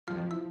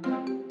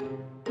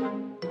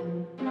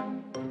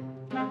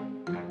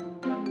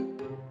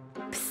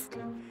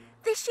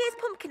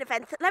pumpkin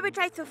event at Lower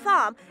Drayton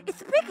Farm is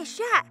the biggest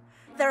yet.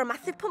 There are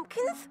massive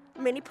pumpkins,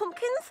 mini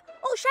pumpkins,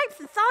 all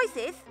shapes and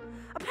sizes.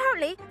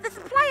 Apparently, there's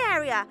a play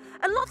area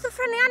and lots of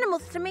friendly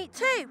animals to meet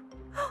too.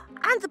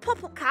 And a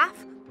pop-up calf.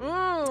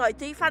 I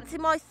do fancy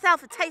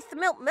myself a taste of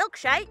milk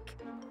milkshake.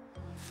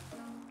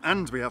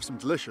 And we have some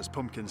delicious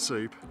pumpkin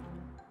soup.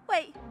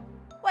 Wait,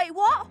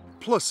 what?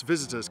 Plus,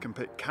 visitors can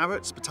pick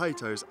carrots,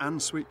 potatoes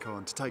and sweet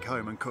corn to take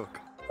home and cook.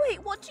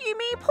 Wait, what do you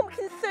mean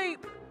pumpkin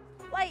soup?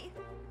 Wait.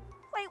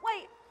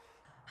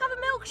 Have a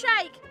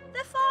milkshake.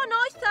 They're far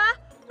nicer,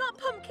 not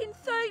pumpkin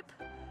soup.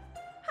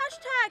 #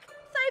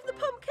 save the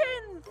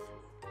pumpkins.